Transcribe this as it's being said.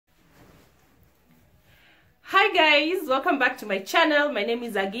Hi guys, welcome back to my channel. My name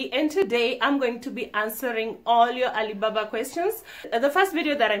is Aggy and today I'm going to be answering all your Alibaba questions. The first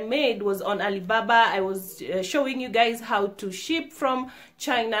video that I made was on Alibaba. I was showing you guys how to ship from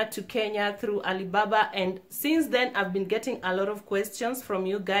China to Kenya through Alibaba, and since then I've been getting a lot of questions from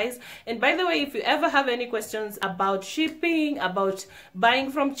you guys. And by the way, if you ever have any questions about shipping, about buying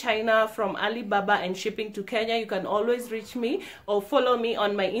from China, from Alibaba and shipping to Kenya, you can always reach me or follow me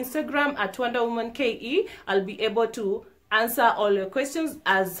on my Instagram at Wonderwomankenya. I'll be able to answer all your questions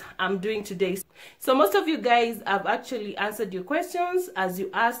as I'm doing today. So most of you guys have actually answered your questions as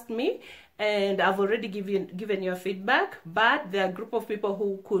you asked me, and I've already given your feedback, but there are a group of people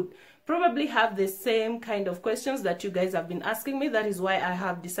who could probably have the same kind of questions that you guys have been asking me. That is why I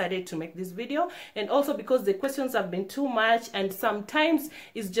have decided to make this video, and also because the questions have been too much, and sometimes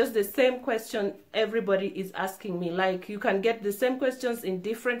it's just the same question everybody is asking me. Like, you can get the same questions in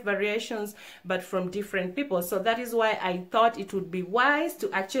different variations but from different people. So that is why I thought it would be wise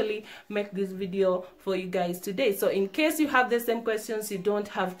to actually make this video for you guys today. So in case you have the same questions, you don't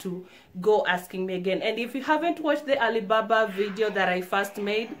have to go asking me again. And if you haven't watched the Alibaba video that I first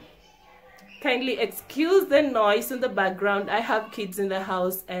made, kindly excuse the noise in the background. I have kids in the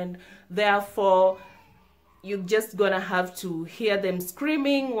house, and therefore you're just gonna have to hear them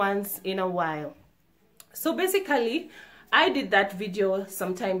screaming once in a while. So basically, I did that video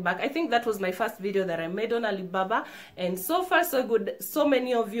some time back. I think that was my first video that I made on Alibaba, and so far so good. So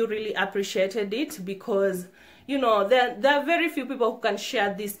many of you really appreciated it because, you know, there are very few people who can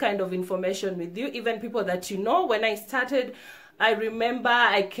share this kind of information with you, even people that you know. When I started, I remember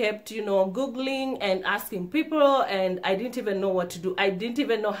I kept, you know, Googling and asking people, and I didn't even know what to do. I didn't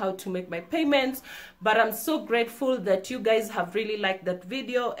even know how to make my payments, but I'm so grateful that you guys have really liked that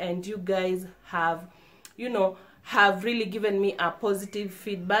video, and you guys have, you know, have really given me a positive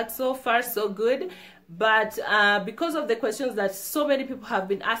feedback. So far so good. But because of the questions that so many people have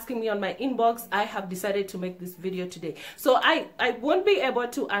been asking me on my inbox, I have decided to make this video today. So I won't be able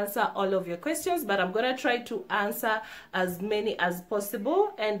to answer all of your questions, but I'm gonna try to answer as many as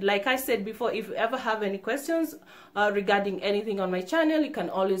possible. And like I said before, if you ever have any questions regarding anything on my channel, you can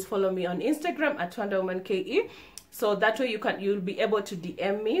always follow me on Instagram at Wonderwomankenya. So that way you'll be able to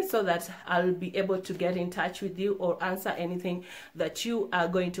DM me, so that I'll be able to get in touch with you or answer anything that you are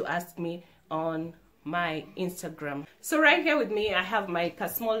going to ask me on my Instagram. So right here with me I have my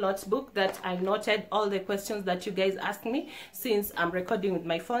small notebook that I noted all the questions that you guys asked me, since I'm recording with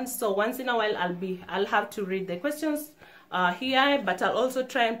my phone. So once in a while I'll have to read the questions here, but I'll also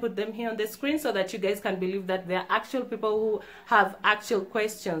try and put them here on the screen so that you guys can believe that they're actual people who have actual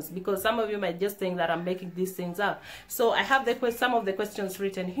questions, because some of you might just think that I'm making these things up. So I have some of the questions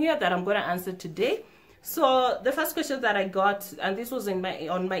written here that I'm going to answer today. So the first question that I got, and this was on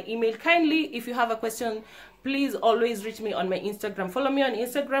my email. Kindly, if you have a question, please always reach me on my Instagram. Follow me on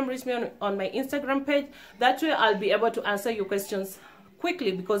Instagram, reach me on my Instagram page. That way I'll be able to answer your questions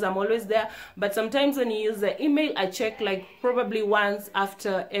quickly, because I'm always there. But sometimes when you use the email, I check like probably once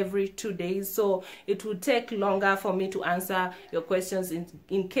after every 2 days, so it would take longer for me to answer your questions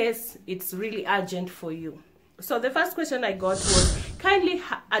in case it's really urgent for you. So the first question I got was, kindly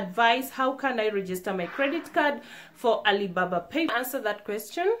advise how can I register my credit card for Alibaba Pay? Answer that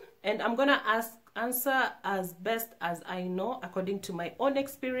question, and I'm gonna answer as best as I know according to my own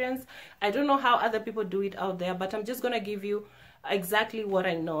experience. I don't know how other people do it out there, but I'm just gonna give you exactly what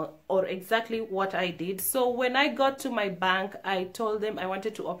I know, or exactly what I did. So when I got to my bank, I told them I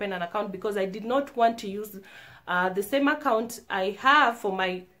wanted to open an account because I did not want to use the same account I have for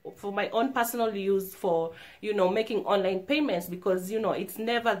my own personal use for, you know, making online payments, because, you know, it's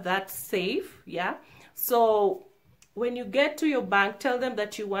never that safe. Yeah. So when you get to your bank, tell them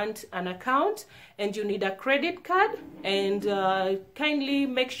that you want an account and you need a credit card, and kindly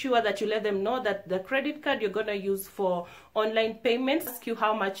make sure that you let them know that the credit card you're going to use for online payments. Ask you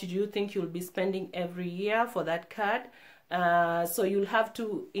how much do you think you'll be spending every year for that card. So you'll have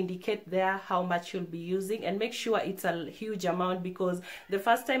to indicate there how much you'll be using, and make sure it's a huge amount, because the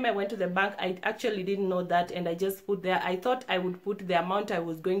first time I went to the bank, I actually didn't know that, and I just put there, I thought I would put the amount I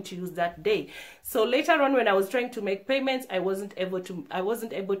was going to use that day. So later on, when I was trying to make payments, I wasn't able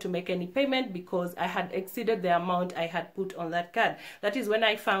to make any payment because I had exceeded the amount I had put on that card. That is when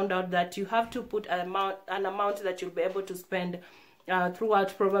I found out that you have to put an amount that you'll be able to spend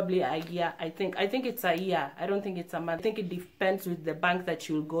throughout probably a year. I think it's a year. I don't think it's a month. I think it depends with the bank that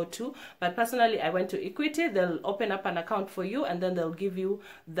you'll go to. But personally, I went to Equity. They'll open up an account for you, and then they'll give you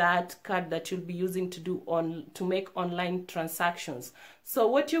that card that you'll be using to make online transactions. So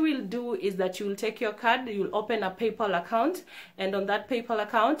what you will do is that you will take your card, you'll open a PayPal account, and on that PayPal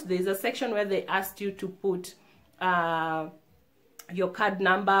account, there's a section where they asked you to put your card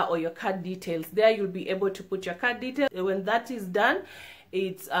number or your card details. There you'll be able to put your card details. When that is done,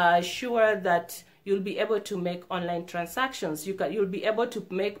 it's sure that you'll be able to make online transactions. You'll be able to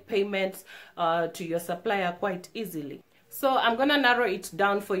make payments to your supplier quite easily. So I'm gonna narrow it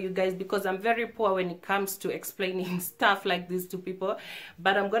down for you guys because I'm very poor when it comes to explaining stuff like this to people,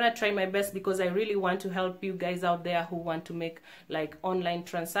 but I'm gonna try my best because I really want to help you guys out there who want to make like online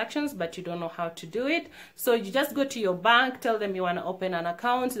transactions but you don't know how to do it. So you just go to your bank, tell them you want to open an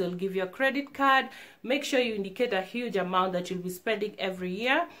account, they'll give you a credit card. Make sure you indicate a huge amount that you'll be spending every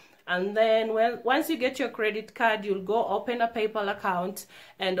year. And then once you get your credit card, you'll go open a PayPal account,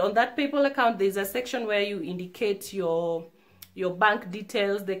 and on that PayPal account there's a section where you indicate your bank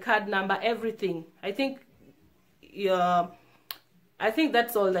details, the card number, everything. I think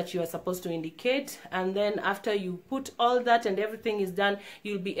that's all that you are supposed to indicate. And then after you put all that and everything is done,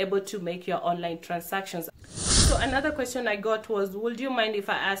 you'll be able to make your online transactions. So another question I got was, would you mind if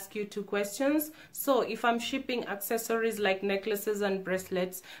I ask you 2 questions? So if I'm shipping accessories like necklaces and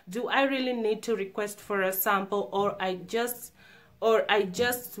bracelets, do I really need to request for a sample, or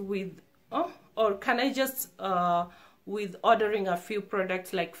can I just with ordering a few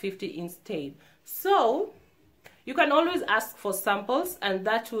products like 50 instead? So you can always ask for samples, and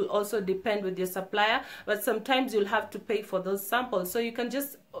that will also depend with your supplier, but sometimes you'll have to pay for those samples. So you can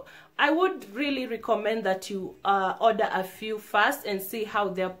just, I would really recommend that you order a few first and see how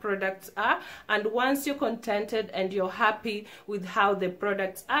their products are, and once you're contented and you're happy with how the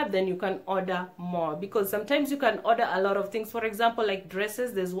products are, then you can order more, because sometimes you can order a lot of things. For example, like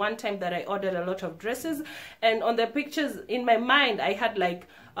dresses, there's one time that I ordered a lot of dresses, and on the pictures in my mind I had like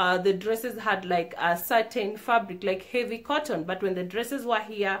the dresses had like a certain fabric, like heavy cotton, but when the dresses were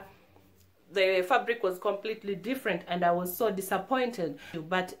here, the fabric was completely different, and I was so disappointed.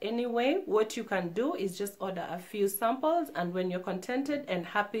 But anyway, what you can do is just order a few samples, and when you're contented and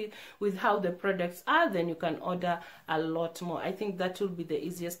happy with how the products are, then you can order a lot more. I think that will be the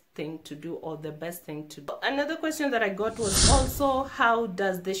easiest thing to do, or the best thing to do. Another question that I got was also, how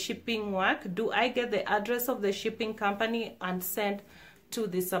does the shipping work? Do I get the address of the shipping company and send to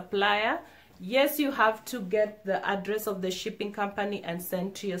the supplier? Yes, you have to get the address of the shipping company and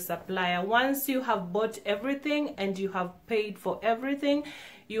send to your supplier. Once you have bought everything and you have paid for everything,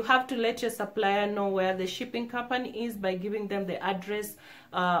 you have to let your supplier know where the shipping company is by giving them the address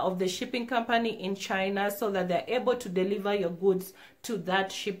of the shipping company in China, so that they're able to deliver your goods to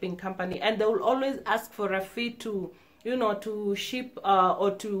that shipping company. And they will always ask for a fee to, to ship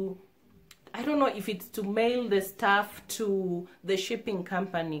or to, I don't know if it's to mail the stuff to the shipping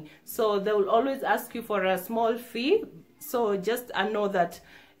company. So they will always ask you for a small fee. So just know that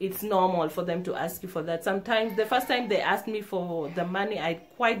it's normal for them to ask you for that. Sometimes, the first time they asked me for the money, I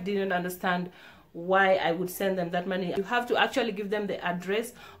quite didn't understand why I would send them that money. You have to actually give them the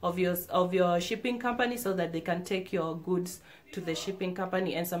address of your shipping company, so that they can take your goods to the shipping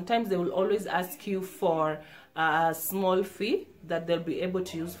company. And sometimes they will always ask you for a small fee that they'll be able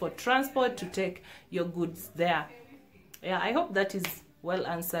to use for transport to take your goods there. Yeah, I hope that is well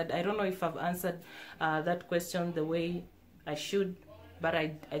answered. I don't know if I've answered that question the way I should, but I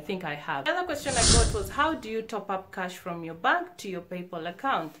think I have. The other question I got was, how do you top up cash from your bank to your PayPal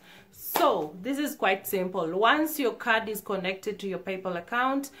account? So this is quite simple. Once your card is connected to your PayPal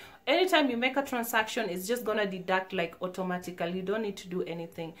account, anytime you make a transaction, it's just gonna deduct like automatically. You don't need to do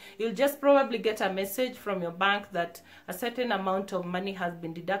anything. You'll just probably get a message from your bank that a certain amount of money has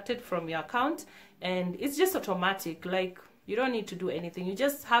been deducted from your account, and it's just automatic. Like, you don't need to do anything. You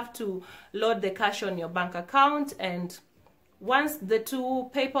just have to load the cash on your bank account, and once the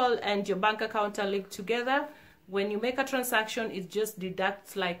two, PayPal and your bank account, are linked together, when you make a transaction, it just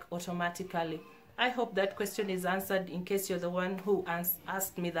deducts like automatically. I hope that question is answered, in case you're the one who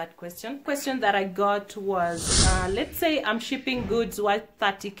asked me that question. Question that I got was, let's say I'm shipping goods worth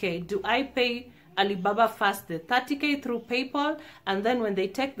 30K. Do I pay Alibaba first the 30K through PayPal, and then when they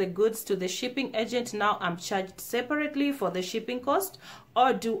take the goods to the shipping agent, now I'm charged separately for the shipping cost?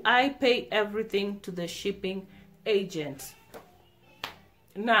 Or do I pay everything to the shipping agent?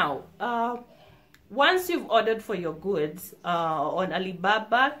 Now, once you've ordered for your goods on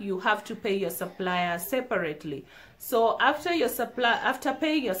Alibaba, you have to pay your supplier separately. So after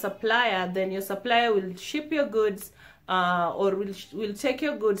paying your supplier, then your supplier will ship your goods or will take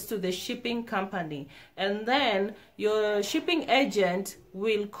your goods to the shipping company, and then your shipping agent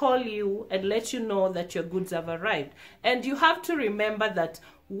will call you and let you know that your goods have arrived. And you have to remember that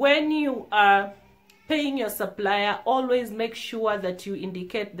when you are paying your supplier, always make sure that you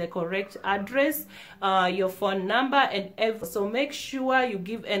indicate the correct address, your phone number, and so make sure you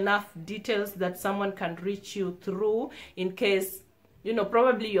give enough details that someone can reach you through, in case, you know,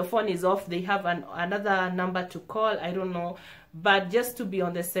 probably your phone is off, they have another number to call, I don't know. But just to be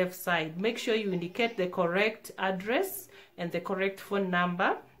on the safe side, make sure you indicate the correct address and the correct phone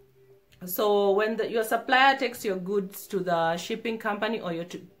number. So when your supplier takes your goods to the shipping company or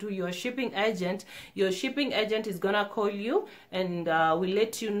to your shipping agent is gonna call you and will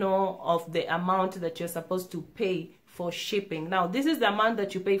let you know of the amount that you're supposed to pay for shipping. Now, this is the amount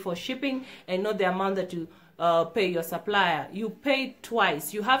that you pay for shipping and not the amount that you pay your supplier. You pay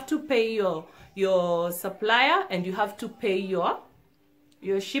twice. You have to pay your supplier and you have to pay your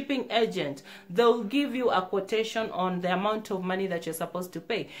shipping agent. They'll give you a quotation on the amount of money that you're supposed to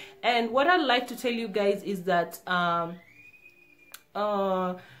pay. And what I'd like to tell you guys is that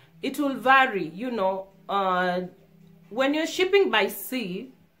it will vary, you know. When you're shipping by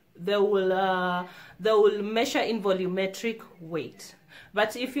sea, they will measure in volumetric weight.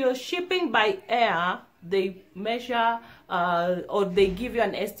 But if you're shipping by air, they measure or they give you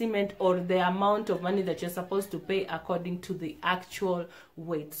an estimate or the amount of money that you're supposed to pay according to the actual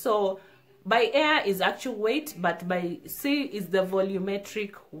weight. So by air is actual weight, but by sea is the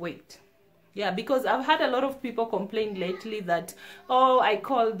volumetric weight. Yeah, because I've had a lot of people complain lately that, oh, I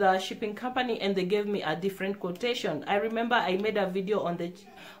called the shipping company and they gave me a different quotation. I remember I made a video on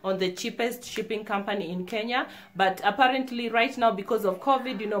the cheapest shipping company in Kenya, but apparently right now, because of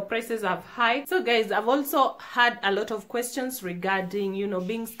COVID, you know, prices have hiked. So guys, I've also had a lot of questions regarding, you know,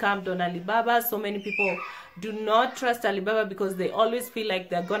 being scammed on Alibaba. So many people do not trust Alibaba because they always feel like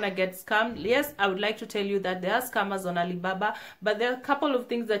they're gonna get scammed. Yes, I would like to tell you that there are scammers on Alibaba, but there are a couple of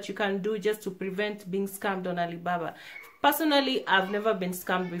things that you can do just to prevent being scammed on Alibaba. Personally, I've never been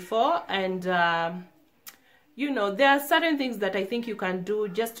scammed before, and you know, there are certain things that I think you can do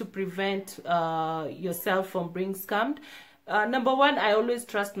just to prevent yourself from being scammed. Number one, I always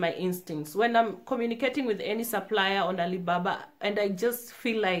trust my instincts. When I'm communicating with any supplier on Alibaba and I just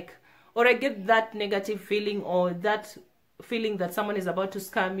feel like, or I get that negative feeling or that feeling that someone is about to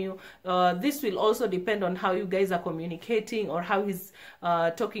scam you, this will also depend on how you guys are communicating or how he's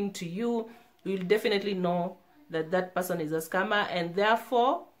talking to you. You'll definitely know that that person is a scammer, and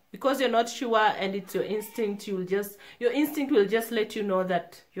therefore, because you're not sure and it's your instinct, your instinct will just let you know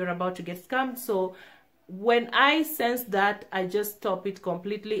that you're about to get scammed. So when I sense that, I just stop it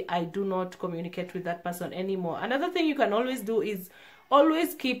completely. I do not communicate with that person anymore. Another thing you can always do is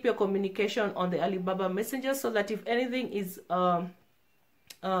always keep your communication on the Alibaba Messenger, so that if anything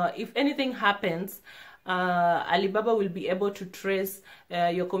happens, Alibaba will be able to trace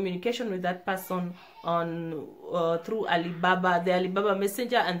your communication with that person on through Alibaba, the Alibaba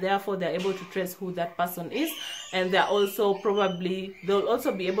Messenger, and therefore they're able to trace who that person is, and they'll also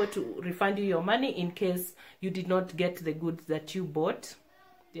be able to refund you your money in case you did not get the goods that you bought.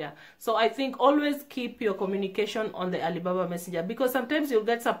 Yeah, so I think always keep your communication on the Alibaba Messenger, because sometimes you'll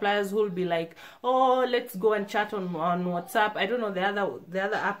get suppliers who will be like, oh, let's go and chat on WhatsApp. I don't know the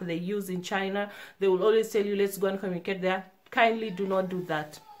other app they use in China. They will always tell you, let's go and communicate there. Kindly do not do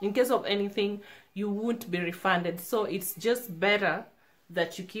that. In case of anything, you won't be refunded. So it's just better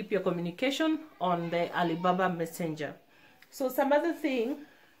that you keep your communication on the Alibaba Messenger. So some other thing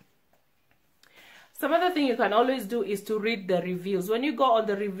you can always do is to read the reviews. When you go on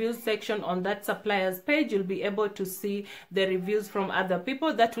the reviews section on that supplier's page, you'll be able to see the reviews from other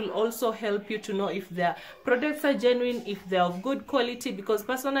people. That will also help you to know if their products are genuine, if they're of good quality, because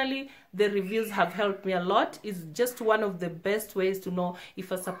personally, the reviews have helped me a lot. It's just one of the best ways to know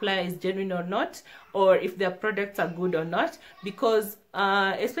if a supplier is genuine or not, or if their products are good or not, because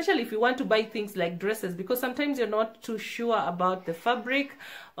especially if you want to buy things like dresses, because sometimes you're not too sure about the fabric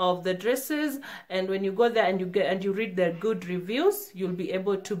of the dresses, and when you go there and you read their good reviews, you'll be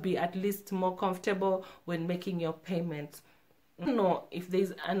able to be at least more comfortable when making your payments. I don't know if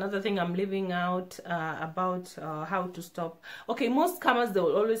there's another thing I'm leaving out about how to stop. Okay, most scammers, they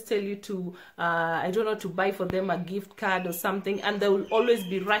will always tell you to, I don't know, to buy for them a gift card or something, and they will always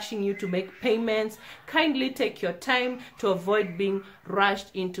be rushing you to make payments. Kindly take your time to avoid being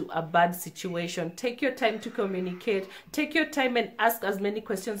rushed into a bad situation. Take your time to communicate. Take your time and ask as many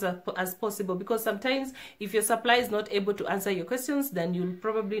questions as possible, because sometimes if your supplier is not able to answer your questions, then you'll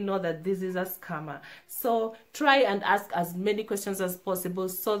probably know that this is a scammer. So try and ask as many questions as possible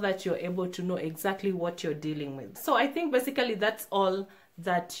so that you're able to know exactly what you're dealing with. So I think basically that's all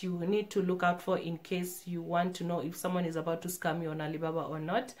that you need to look out for in case you want to know if someone is about to scam you on Alibaba or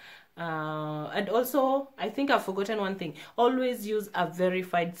not. And also, I think I've forgotten one thing. Always use a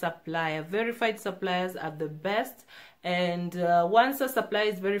verified supplier. Verified suppliers are the best. And once a supplier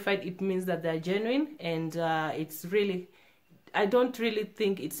is verified, it means that they're genuine. And it's really, I don't really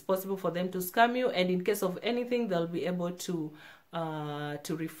think it's possible for them to scam you. And in case of anything, they'll be able to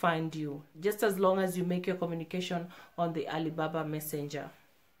refund you, just as long as you make your communication on the Alibaba Messenger.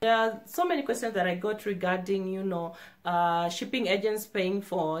 There are so many questions that I got regarding, you know, shipping agents paying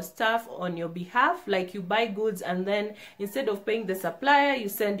for stuff on your behalf. Like you buy goods and then instead of paying the supplier, you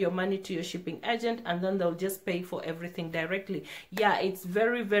send your money to your shipping agent and then they'll just pay for everything directly. Yeah, it's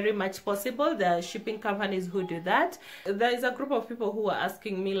very, very much possible. There are shipping companies who do that. There is a group of people who are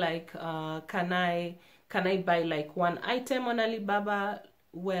asking me like, can I buy like one item on Alibaba?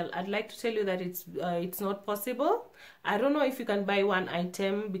 Well, I'd like to tell you that it's not possible. I don't know if you can buy one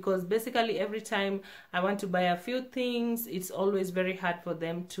item, because basically every time I want to buy a few things, it's always very hard for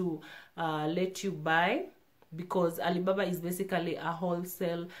them to let you buy, because Alibaba is basically a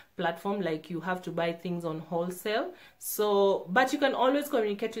wholesale platform. Like you have to buy things on wholesale. So, but you can always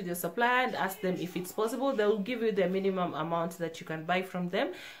communicate with your supplier and ask them if it's possible. They will give you the minimum amount that you can buy from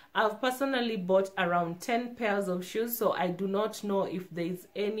them. I've personally bought around 10 pairs of shoes, so I do not know if there's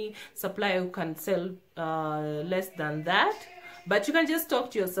any supplier who can sell less than that. But you can just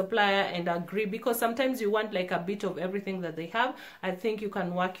talk to your supplier and agree, because sometimes you want like a bit of everything that they have. I think you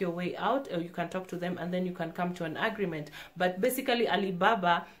can work your way out, or you can talk to them and then you can come to an agreement. But basically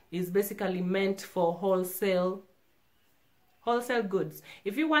Alibaba is basically meant for wholesale goods.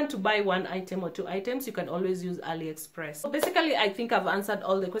 If you want to buy one item or two items, you can always use AliExpress. So basically, I think I've answered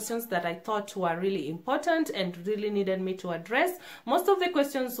all the questions that I thought were really important and really needed me to address. Most of the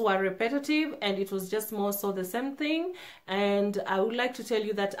questions were repetitive and it was just more so the same thing. And I would like to tell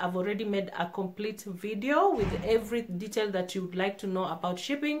you that I've already made a complete video with every detail that you would like to know about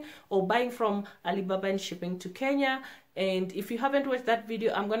shipping or buying from Alibaba and shipping to Kenya. And if you haven't watched that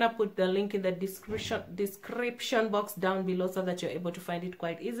video, I'm gonna put the link in the description box down below so that you're able to find it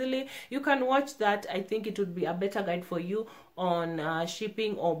quite easily. You can watch that. I think it would be a better guide for you on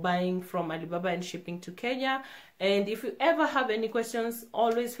shipping or buying from Alibaba and shipping to Kenya. And if you ever have any questions,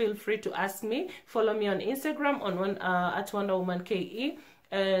 always feel free to ask me. Follow me on Instagram on at Wonderwomankenya,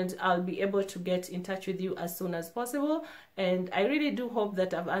 and I'll be able to get in touch with you as soon as possible. And I really do hope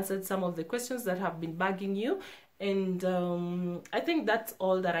that I've answered some of the questions that have been bugging you. And I think that's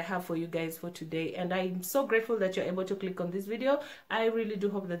all that I have for you guys for today. And I'm so grateful that you're able to click on this video. I really do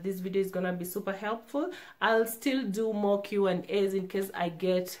hope that this video is gonna be super helpful. I'll still do more Q&As in case I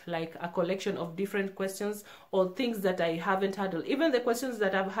get like a collection of different questions or things that I haven't handled. Even the questions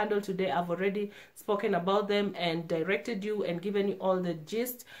that I've handled today, I've already spoken about them and directed you and given you all the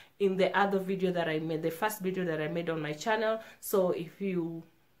gist in the other video that I made, the first video that I made on my channel. So if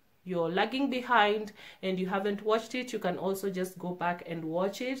you're lagging behind and you haven't watched it, you can also just go back and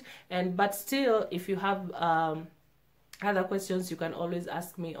watch it. But still, if you have other questions, you can always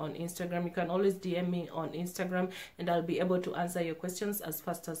ask me on Instagram. You can always DM me on Instagram and I'll be able to answer your questions as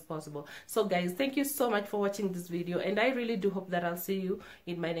fast as possible. So guys, thank you so much for watching this video, and I really do hope that I'll see you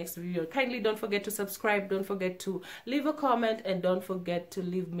in my next video. Kindly don't forget to subscribe, don't forget to leave a comment, and don't forget to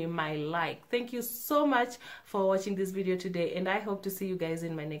leave me my like. Thank you so much for watching this video today, and I hope to see you guys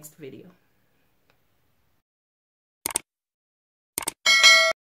in my next video.